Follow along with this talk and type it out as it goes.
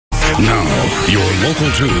Now, your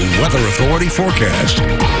Local 2 Weather Authority forecast.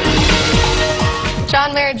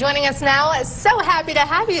 John Mayer joining us now. So happy to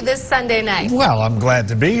have you this Sunday night. Well, I'm glad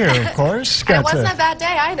to be here, of course. And it wasn't a bad day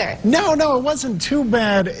either. No, it wasn't too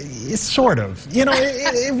bad. Sort of. You know,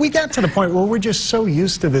 we got to the point where we're just so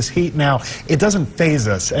used to this heat now, it doesn't faze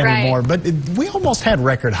us anymore. Right. But we almost had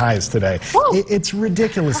record highs today. It's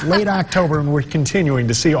ridiculous. Late October, and we're continuing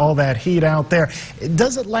to see all that heat out there.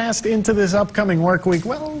 Does it last into this upcoming work week?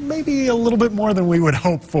 Well, maybe a little bit more than we would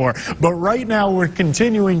hope for. But right now, we're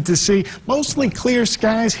continuing to see mostly clear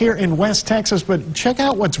skies here in West Texas, but check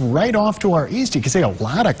out what's right off to our east. You can see a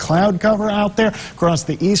lot of cloud cover out there across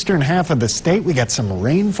the eastern half of the state. We got some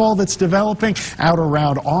rainfall that's developing out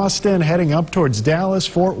around Austin, heading up towards Dallas,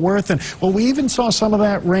 Fort Worth, and well, we even saw some of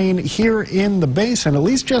that rain here in the basin, at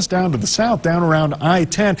least just down to the south, down around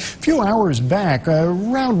I-10. A few hours back,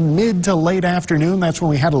 around mid to late afternoon, that's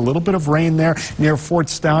when we had a little bit of rain there near Fort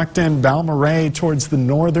Stockton, Balmorhea, towards the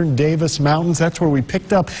northern Davis Mountains. That's where we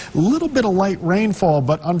picked up a little bit of light rainfall,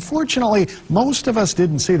 but unfortunately, most of us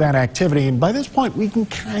didn't see that activity, and by this point, we can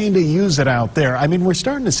kind of use it out there. I mean, we're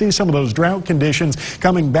starting to see some of those drought conditions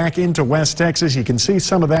coming back into West Texas. You can see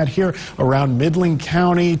some of that here around Midland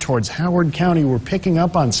County, towards Howard County. We're picking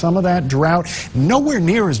up on some of that drought. Nowhere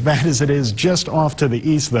near as bad as it is just off to the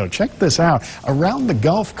east, though. Check this out. Around the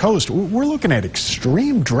Gulf Coast, we're looking at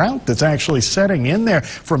extreme drought that's actually setting in there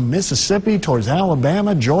from Mississippi towards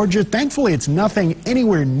Alabama, Georgia. Thankfully, it's nothing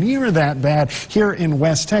anywhere near that bad here in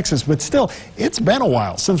West Texas, but still, it's been a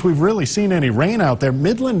while since we've really seen any rain out there.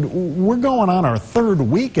 Midland, we're going on our third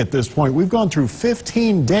week at this point. We've gone through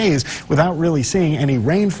 15 days without really seeing any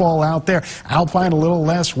rainfall out there. Alpine, a little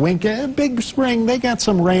less. Wink, Big Spring, they got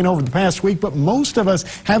some rain over the past week, but most of us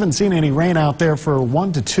haven't seen any rain out there for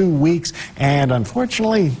 1 to 2 weeks, and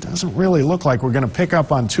unfortunately, it doesn't really look like we're going to pick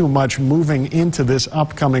up on too much moving into this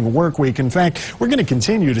upcoming work week. In fact, we're going to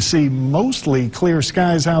continue to see mostly clear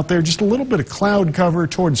skies out there, just a little bit of cloud cover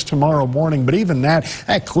towards tomorrow morning, but even that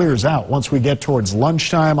clears out once we get towards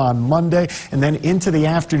lunchtime on Monday, and then into the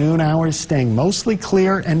afternoon hours, staying mostly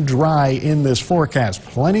clear and dry in this forecast.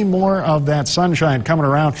 Plenty more of that sunshine coming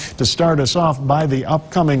around to start us off by the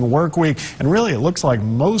upcoming work week, and really it looks like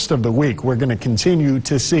most of the week we're going to continue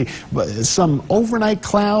to see some overnight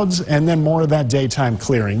clouds and then more of that daytime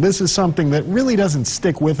clearing. This is something that really doesn't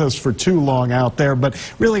stick with us for too long out there, but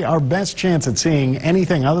really our best chance at seeing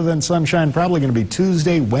anything other than sunshine probably going to be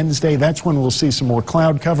Tuesday, Wednesday. That's when we'll see some more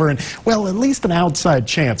cloud cover and, well, at least an outside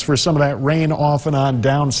chance for some of that rain off and on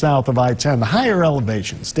down south of I-10. The higher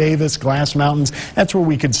elevations, Davis, Glass Mountains, that's where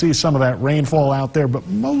we could see some of that rainfall out there, but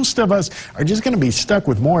most of us are just going to be stuck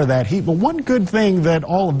with more of that heat. But one good thing that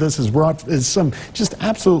all of this has brought is some just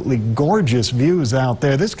absolutely gorgeous views out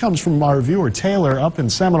there. This comes from our viewer Taylor up in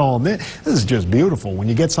Seminole, and this is just beautiful. When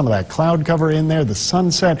you get some of that cloud cover in there, the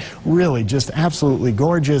sunset, really just absolutely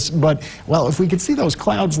gorgeous. But, well, if we could see those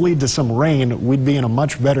clouds lead to some rain, we'd be in a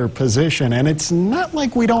much better position. And it's not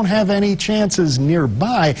like we don't have any chances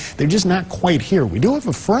nearby. They're just not quite here. We do have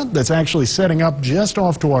a front that's actually setting up just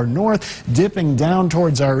off to our north, dipping down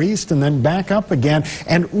towards our east, and then back up again.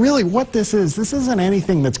 And really what this isn't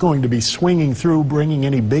anything that's going to be swinging through, bringing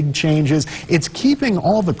any big changes. It's keeping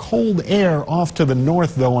all the cold air off to the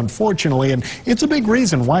north, though, unfortunately. And it's a big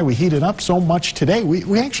reason why we heated up so much today.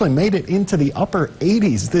 We actually made it into the upper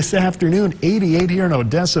 80s this afternoon. 88 here in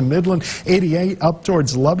Odessa, Midland, 88 up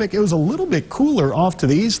towards Lubbock. It was a little bit cooler off to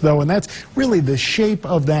the east, though, and that's really the shape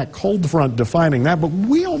of that cold front defining that. But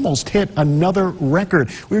we almost hit another record.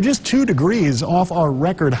 We were just 2 degrees off our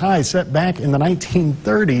record high set back in the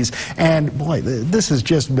 1930s. And boy, this has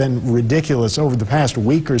just been ridiculous over the past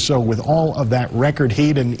week or so with all of that record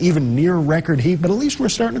heat and even near record heat. But at least we're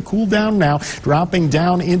starting to cool down now, dropping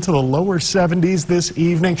down into the lower 70s this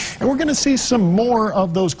evening. And we're going to see some more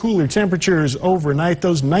of those cooler temperatures overnight.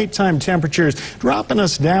 Those nighttime temperatures dropping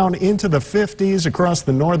us down into the 50s across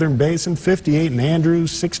the northern basin, 58 in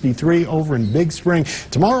Andrews, 63 over in Big Spring.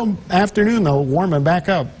 Tomorrow afternoon, though, warming back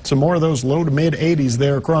up. Some more of those low to mid 80s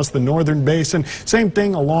there across the northern basin. Same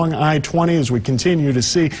thing along I-20 as we continue to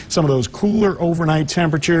see some of those cooler overnight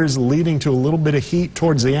temperatures leading to a little bit of heat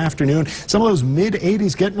towards the afternoon. Some of those mid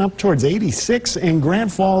 80s getting up towards 86 in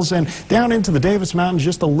Grand Falls and down into the Davis Mountains,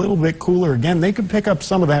 just a little bit cooler. Again, they could pick up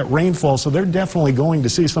some of that rainfall snowfall, so they're definitely going to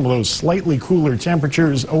see some of those slightly cooler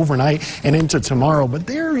temperatures overnight and into tomorrow, but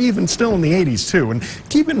they're even still in the 80s too. And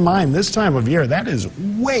keep in mind, this time of year, that is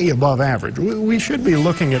way above average. We should be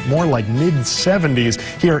looking at more like mid-70s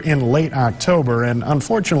here in late October, and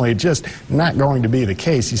unfortunately, just not going to be the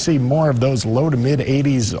case. You see more of those low to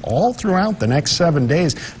mid-80s all throughout the next 7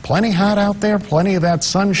 days. Plenty hot out there, plenty of that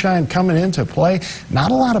sunshine coming into play.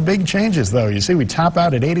 Not a lot of big changes, though. You see, we top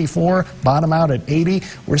out at 84, bottom out at 80.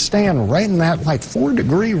 We're staying right in that like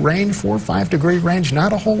 4-degree range, 4 or 5-degree range.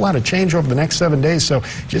 Not a whole lot of change over the next 7 days, so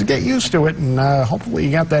just get used to it, and hopefully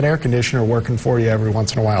you got that air conditioner working for you every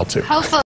once in a while, too. Hopefully.